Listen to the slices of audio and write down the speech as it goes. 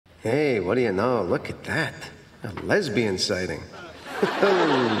Hey, what do you know? Look at that. A lesbian sighting.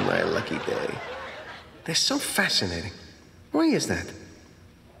 Oh, my lucky day. They're so fascinating. Why is that?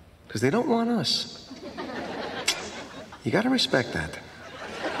 Because they don't want us. You gotta respect that.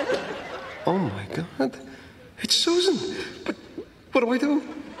 Oh, my God. It's Susan. But what do I do?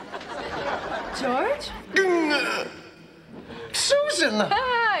 George? Susan!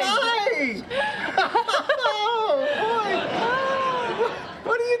 Hi! Hi! Oh, boy!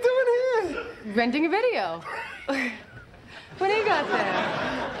 What are you doing here? Renting a video. What do you got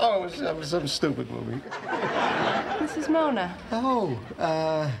there? Oh, some stupid movie. This is Mona. Oh,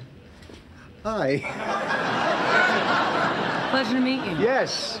 hi. Pleasure to meet you.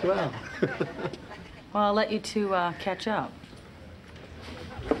 Yes, well. Well, I'll let you two catch up.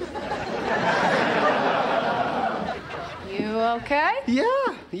 You okay? Yeah,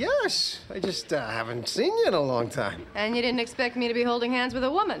 yes. I just haven't seen you in a long time. And you didn't expect me to be holding hands with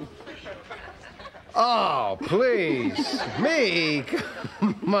a woman. Oh, please. Me?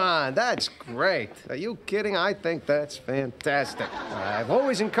 Come on, that's great. Are you kidding? I think that's fantastic. I've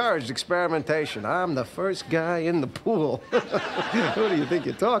always encouraged experimentation. I'm the first guy in the pool. Who do you think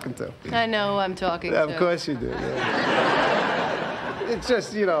you're talking to? I know who I'm talking to. Of course you do, yeah. It's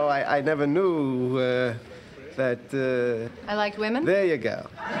just, you know, I never knew that... I liked women? There you go.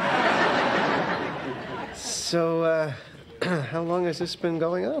 So, how long has this been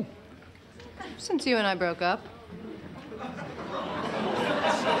going on? Since you and I broke up.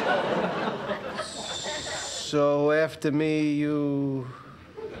 So after me, you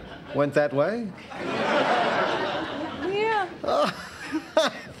went that way? Yeah. Oh, I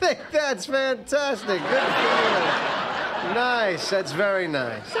think that's fantastic. Good for you. Nice. That's very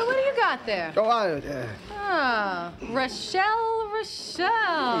nice. So what do you got there? Oh, Rochelle.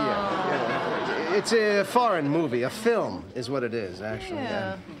 yeah. It's a foreign movie. A film is what it is, actually.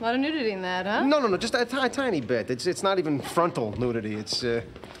 Yeah. A lot of nudity in that, huh? No, just a tiny bit. It's not even frontal nudity. It's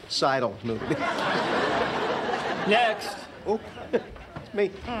sidal nudity. Next. Oh, it's me.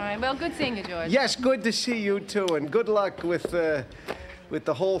 All right. Well, good seeing you, George. Yes, good to see you too, and good luck with the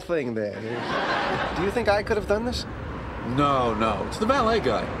whole thing there. Do you think I could have done this? No. It's the valet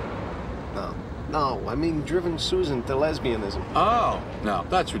guy. No, I mean driven Susan to lesbianism. Oh, no,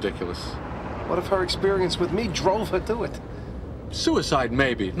 that's ridiculous. What if her experience with me drove her to it? Suicide,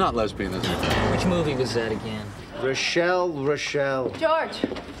 maybe, not lesbianism. Which movie was that again? Rochelle. George.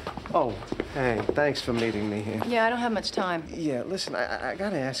 Oh, hey, thanks for meeting me here. Yeah, I don't have much time. Yeah, listen, I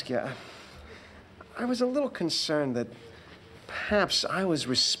gotta ask you. I was a little concerned that perhaps I was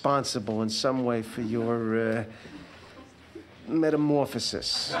responsible in some way for your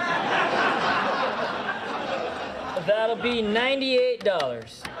metamorphosis. That'll be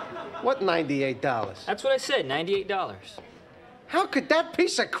 $98. What, $98? That's what I said, $98. How could that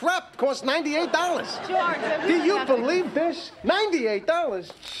piece of crap cost $98? George, I Do really you have to- believe this?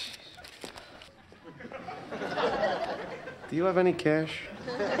 $98? Do you have any cash?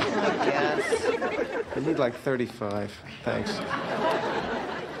 Yes. I need like 35. Thanks.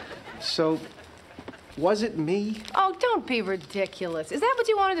 So, was it me? Oh, don't be ridiculous. Is that what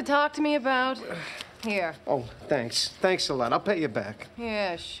you wanted to talk to me about? Here. Oh, thanks. Thanks a lot. I'll pay you back.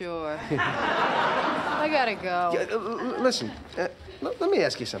 Yeah, sure. I gotta go. Yeah, listen, let me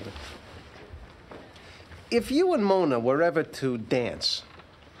ask you something. If you and Mona were ever to dance,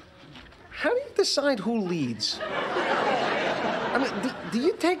 how do you decide who leads? I mean, do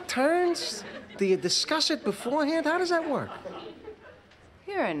you take turns? Do you discuss it beforehand? How does that work?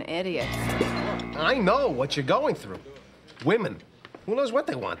 You're an idiot. I know what you're going through. Women. Who knows what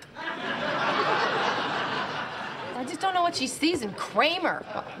they want? I just don't know what she sees in Kramer.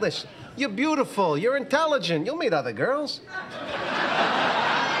 Listen, you're beautiful. You're intelligent. You'll meet other girls. You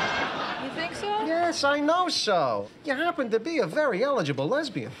think so? Yes, I know so. You happen to be a very eligible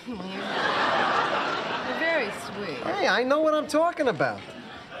lesbian. You're very sweet. Hey, I know what I'm talking about.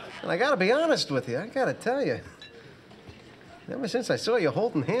 And I gotta be honest with you. I gotta tell you. Ever since I saw you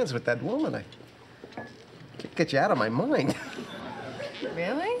holding hands with that woman, I can't get you out of my mind.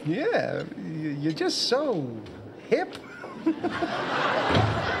 Really? Yeah, you're just so hip.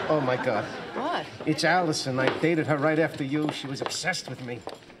 Oh, my God. What? It's Allison. I dated her right after you. She was obsessed with me.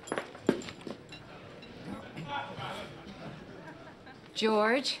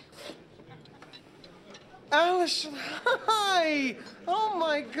 George? Allison, hi! Oh,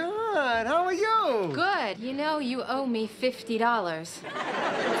 my God. How are you? Good. You know, you owe me $50.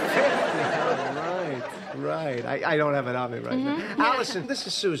 Right. I don't have it on me right now. Yeah. Allison, this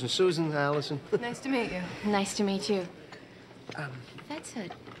is Susan. Susan, Allison. Nice to meet you. Nice to meet you. That's a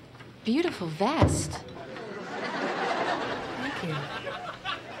beautiful vest. Thank you.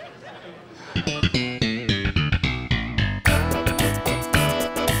 it.